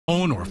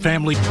own or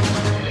family.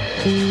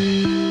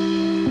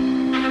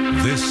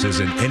 This is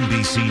an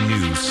NBC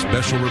News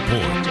special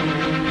report.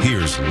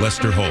 Here's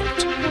Lester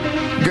Holt.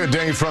 Good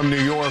day from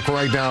New York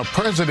right now.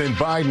 President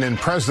Biden and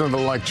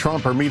President-elect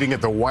Trump are meeting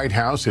at the White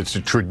House. It's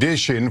a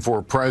tradition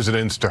for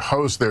presidents to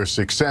host their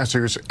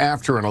successors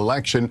after an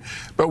election,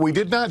 but we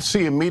did not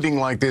see a meeting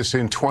like this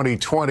in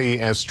 2020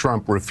 as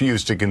Trump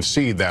refused to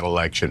concede that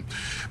election.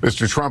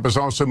 Mr. Trump is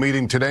also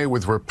meeting today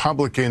with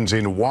Republicans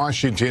in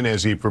Washington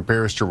as he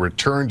prepares to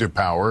return to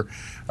power.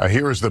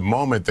 Here is the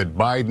moment that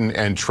Biden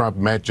and Trump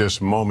met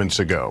just moments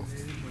ago.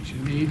 What you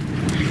need,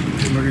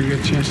 and we're going to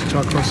get a chance to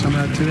talk about some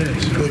of that today.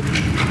 So, good.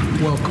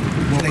 Welcome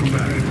Thank you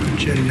back. very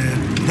much, and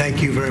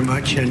thank you very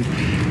much. And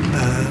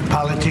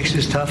politics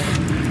is tough,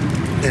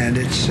 and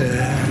it's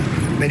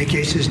in many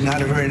cases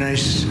not a very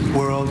nice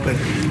world, but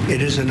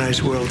it is a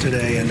nice world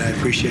today, and I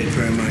appreciate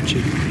very much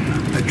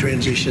a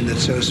transition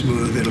that's so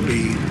smooth. It'll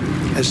be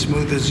as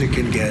smooth as it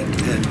can get,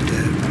 and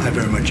I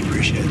very much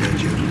appreciate that,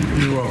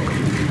 Jim. You're welcome.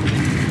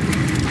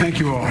 Thank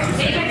you all.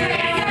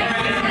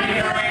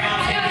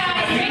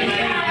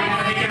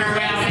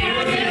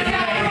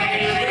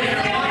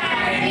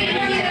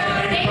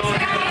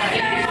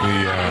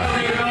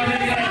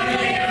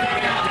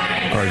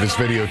 All right, this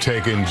video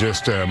taken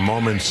just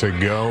moments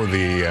ago.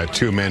 The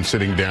two men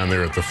sitting down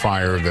there at the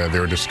fire,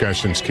 their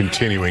discussions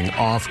continuing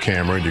off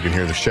camera. You can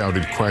hear the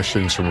shouted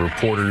questions from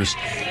reporters.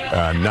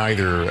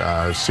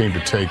 Neither seem to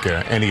take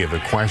any of the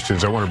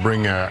questions. I want to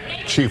bring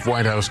Chief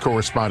White House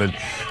correspondent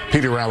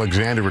Peter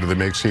Alexander into the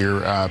mix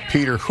here.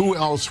 Peter, who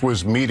else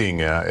was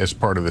meeting as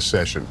part of the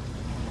session?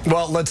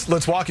 Well,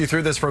 let's walk you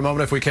through this for a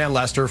moment if we can,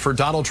 Lester. For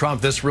Donald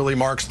Trump, this really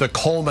marks the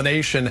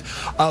culmination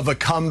of a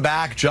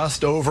comeback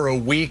just over a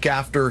week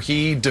after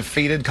he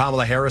defeated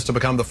Kamala Harris to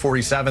become the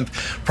 47th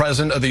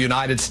president of the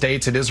United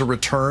States. It is a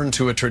return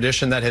to a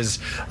tradition that has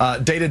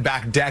dated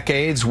back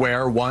decades,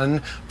 where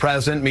one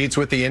president meets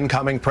with the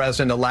incoming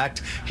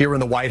president-elect here in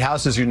the White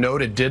House. As you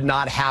noted, it did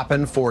not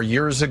happen 4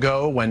 years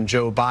ago when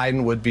Joe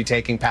Biden would be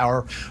taking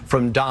power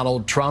from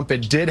Donald Trump.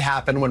 It did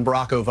happen when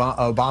Barack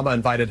Obama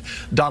invited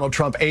Donald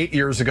Trump 8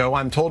 years ago.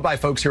 I'm told by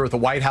folks here at the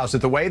White House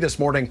that the way this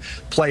morning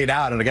played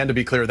out, and again, to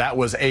be clear, that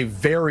was a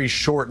very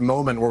short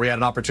moment where we had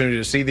an opportunity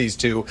to see these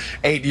two.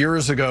 8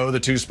 years ago, the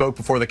two spoke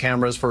before the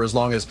cameras for as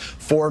long as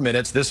 4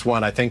 minutes. This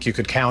one, I think you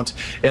could count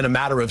in a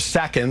matter of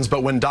seconds.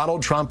 But when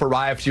Donald Trump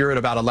arrived here at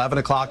about 11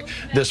 o'clock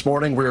this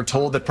morning, we were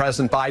told that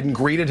President Biden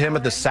greeted him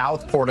at the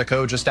South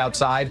Portico just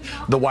outside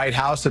the White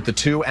House, that the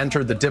two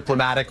entered the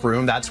diplomatic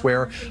room. That's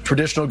where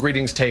traditional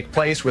greetings take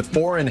place with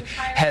foreign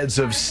heads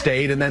of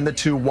state. And then the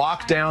two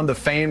walked down the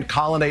famed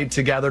colonnade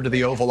together to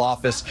the Oval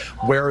Office,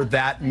 where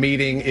that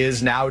meeting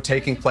is now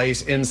taking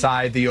place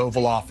inside the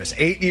Oval Office.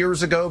 8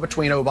 years ago,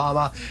 between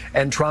Obama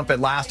and Trump, it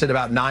lasted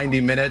about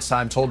 90 minutes.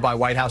 I'm told by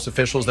White House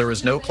officials there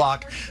is no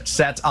clock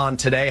set on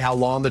today how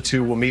long the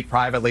two will meet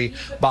privately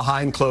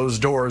behind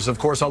closed doors. Of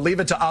course, I'll leave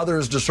it to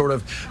others to sort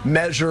of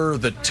measure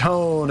the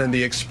tone and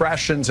the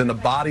expressions and the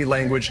body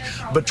language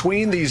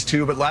between these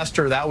two. But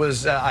Lester, that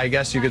was, I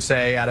guess you could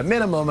say, at a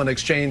minimum, an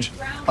exchange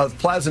of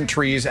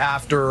pleasantries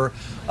after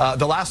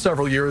the last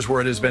several years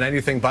where it has been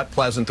anything but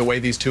pleasant the way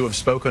these two have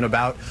spoken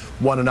about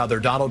one another.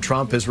 Donald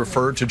Trump has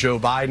referred to Joe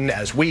Biden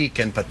as weak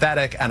and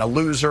pathetic and a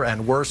loser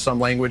and worse, some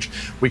language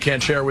we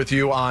can't share with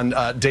you on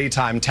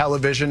daytime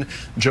television.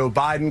 Joe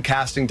Biden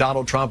casting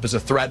Donald Trump as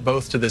a threat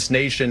both to this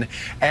nation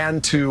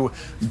and to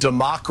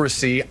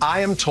democracy.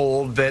 I am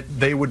told that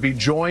they would be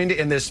joined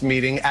in this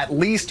meeting at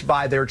least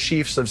by their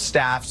chiefs of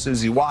staff.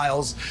 Susie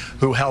Wiles,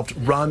 who helped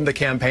run the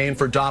campaign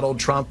for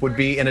Donald Trump, would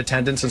be in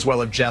attendance, as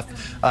well as Jeff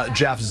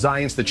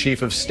Zients, the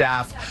chief of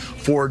staff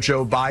for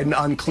Joe Biden.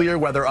 Unclear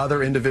whether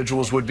other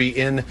individuals would be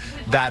in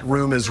that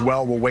room as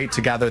well. We'll wait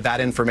to gather that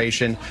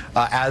information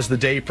as the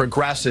day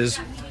progresses.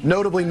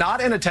 Notably,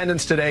 not in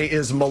attendance today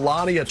is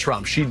Melania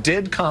Trump. She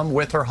did come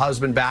with her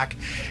husband back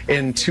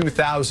in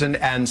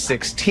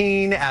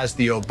 2016 as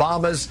the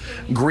Obamas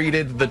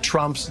greeted the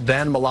Trumps,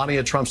 then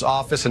Melania Trump's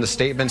office, in a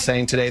statement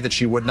saying today that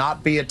she would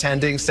not be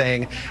attending,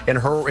 saying in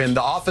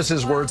the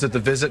office's words that the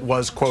visit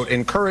was, quote,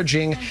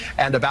 encouraging,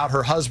 and about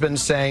her husband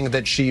saying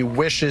that she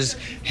wishes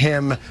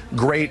him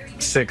great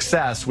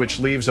success, which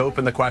leaves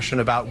open the question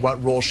about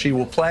what role she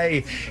will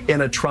play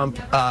in a Trump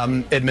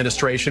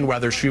administration,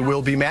 whether she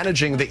will be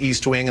managing the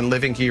East Wing and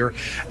living here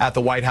at the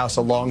White House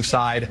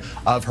alongside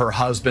of her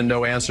husband.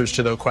 No answers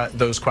to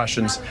those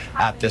questions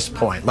at this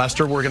point.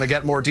 Lester, we're going to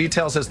get more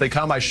details as they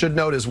come. I should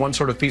note, as one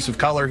sort of piece of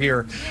color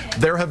here,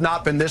 there have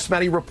not been this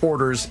many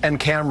reporters and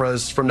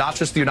cameras from not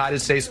just the United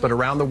States but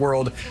around the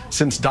world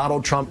since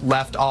Donald Trump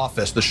left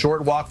office. The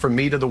short walk from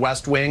me to the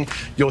West Wing,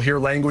 you'll hear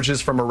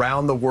languages from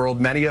around the world,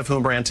 many many of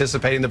whom are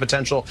anticipating the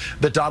potential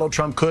that Donald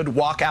Trump could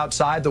walk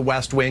outside the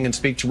West Wing and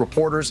speak to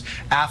reporters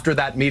after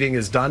that meeting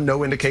is done.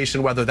 No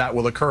indication whether that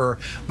will occur,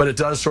 but it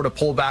does sort of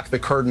pull back the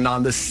curtain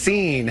on the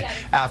scene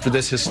after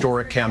this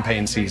historic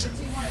campaign season.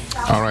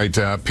 All right,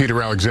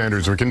 Peter Alexander,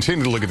 as we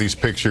continue to look at these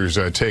pictures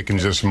taken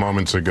just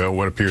moments ago,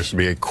 what appears to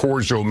be a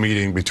cordial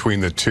meeting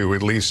between the two,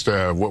 at least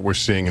what we're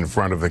seeing in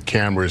front of the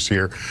cameras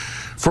here.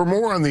 For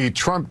more on the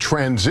Trump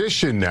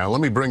transition now,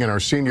 let me bring in our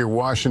senior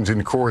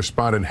Washington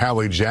correspondent,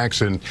 Hallie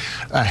Jackson.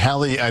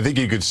 Hallie, I think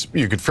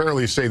you could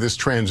fairly say this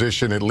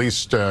transition, at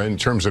least in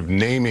terms of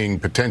naming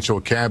potential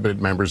cabinet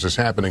members, is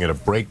happening at a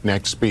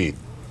breakneck speed.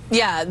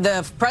 Yeah,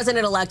 the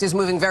president-elect is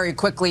moving very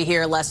quickly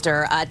here,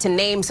 Lester, to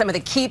name some of the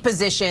key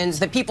positions,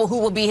 the people who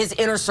will be his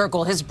inner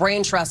circle, his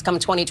brain trust come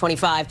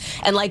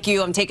 2025. And like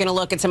you, I'm taking a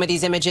look at some of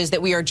these images that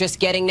we are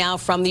just getting now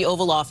from the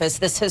Oval Office,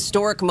 this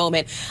historic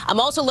moment. I'm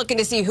also looking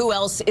to see who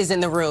else is in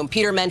the room.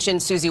 Peter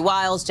mentioned Susie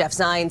Wiles, Jeff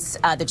Zients,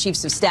 the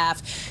chiefs of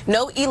staff.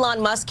 No Elon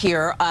Musk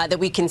here that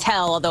we can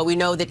tell, although we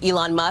know that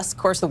Elon Musk,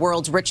 of course, the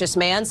world's richest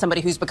man,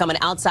 somebody who's become an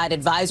outside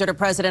advisor to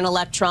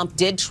President-elect Trump,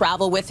 did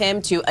travel with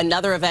him to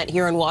another event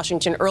here in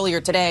Washington earlier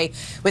today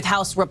with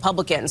House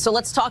Republicans. So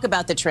let's talk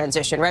about the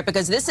transition, right?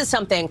 Because this is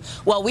something,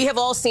 while we have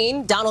all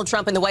seen Donald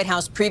Trump in the White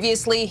House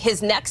previously,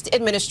 his next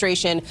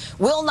administration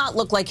will not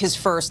look like his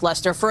first,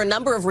 Lester, for a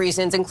number of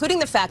reasons, including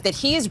the fact that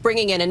he is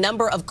bringing in a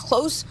number of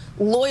close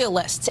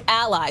loyalists,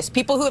 allies,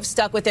 people who have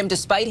stuck with him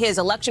despite his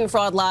election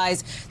fraud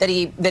lies that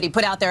he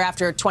put out there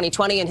after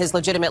 2020 and his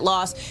legitimate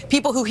loss,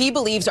 people who he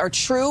believes are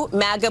true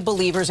MAGA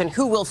believers and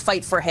who will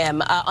fight for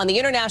him on the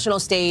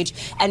international stage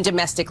and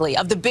domestically.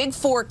 Of the big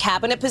four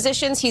cabinet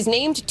positions, he's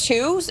named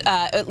two,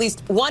 at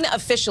least one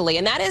officially,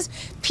 and that is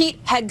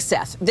Pete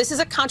Hegseth. This is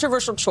a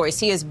controversial choice.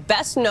 He is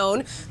best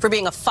known for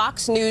being a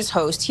Fox News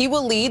host. He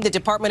will lead the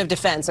Department of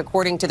Defense,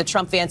 according to the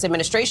Trump-Vance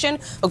administration,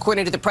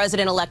 according to the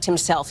president-elect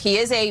himself. He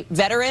is a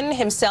veteran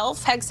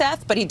himself,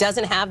 Hegseth, but he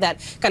doesn't have that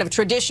kind of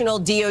traditional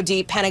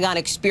DOD Pentagon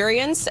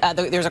experience.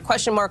 There's a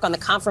question mark on the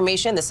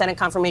confirmation, the Senate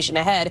confirmation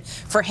ahead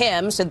for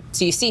him, so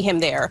you see him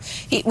there.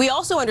 We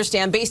also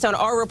understand, based on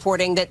our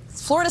reporting, that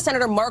Florida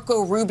Senator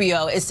Marco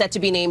Rubio is set to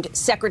be named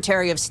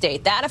Secretary of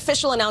State. That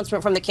official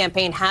announcement from the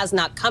campaign has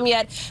not come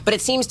yet, but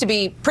it seems to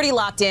be pretty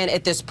locked in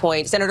at this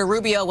point. Senator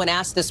Rubio, when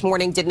asked this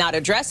morning, did not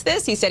address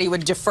this. He said he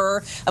would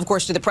defer, of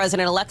course, to the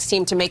president-elect's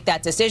team to make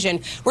that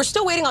decision. We're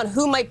still waiting on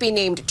who might be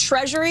named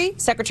Treasury,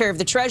 Secretary of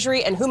the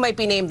Treasury, and who might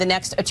be named the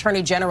next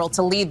Attorney General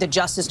to lead the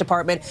Justice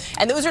Department.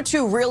 And those are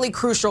two really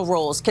crucial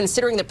roles,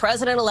 considering that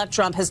President-elect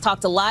Trump has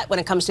talked a lot when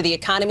it comes to the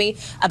economy,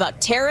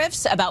 about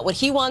tariffs, about what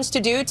he wants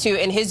to do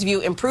to, in his view,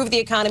 improve the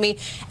economy.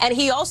 And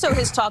he also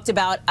has talked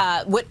about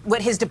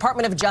what his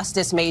Department of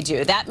Justice may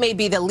do. That may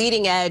be the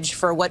leading edge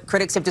for what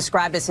critics have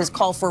described as his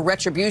call for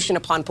retribution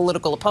upon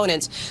political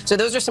opponents. So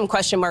those are some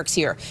question marks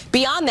here.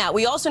 Beyond that,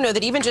 we also know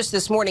that even just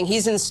this morning,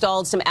 he's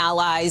installed some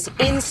allies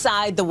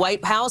inside the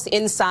White House,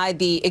 inside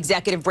the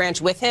executive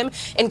branch with him,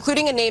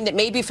 including a name that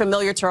may be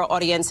familiar to our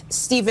audience,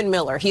 Stephen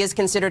Miller. He is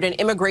considered an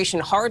immigration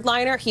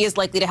hardliner. He is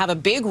likely to have a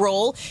big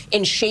role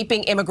in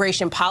shaping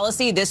immigration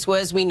policy. This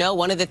was, we know,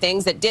 one of the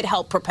things that did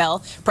help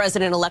propel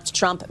President-elect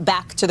Trump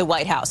back to the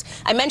White House.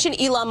 I mentioned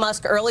Elon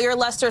Musk earlier,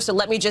 Lester, so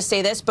let me just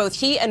say this. Both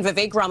he and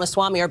Vivek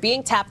Ramaswamy are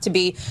being tapped to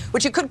be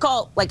what you could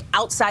call like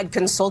outside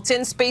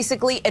consultants,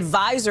 basically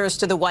advisors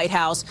to the White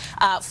House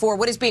for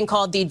what is being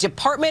called the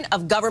Department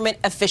of Government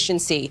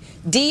Efficiency,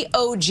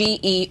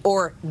 DOGE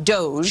or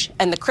Doge,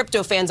 and the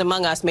crypto fans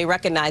among us may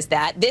recognize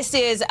that. This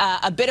is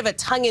a bit of a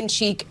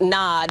tongue-in-cheek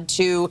nod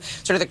to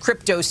sort of the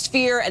crypto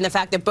sphere and the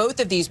fact that both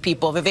of these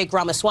people, Vivek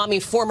Ramaswamy,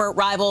 former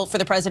rival for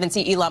the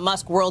presidency, Elon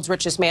Musk, world's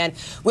richest man,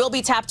 will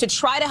be tapped to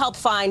try to help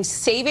find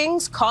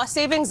savings, cost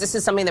savings. This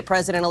is something that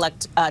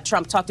President-elect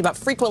Trump talked about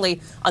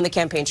frequently on the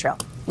campaign trail.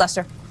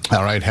 Lester.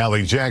 All right,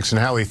 Hallie Jackson.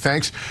 Hallie,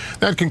 thanks.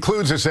 That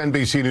concludes this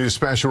NBC News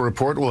special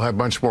report. We'll have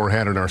much more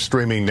ahead on our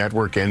streaming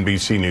network,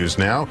 NBC News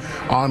Now,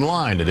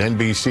 online at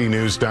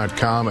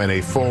NBCnews.com, and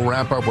a full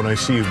wrap-up when I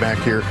see you back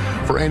here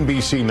for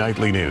NBC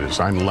Nightly News.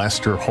 I'm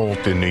Lester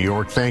Holt in New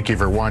York. Thank you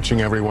for watching,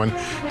 everyone.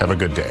 Have a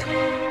good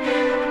day.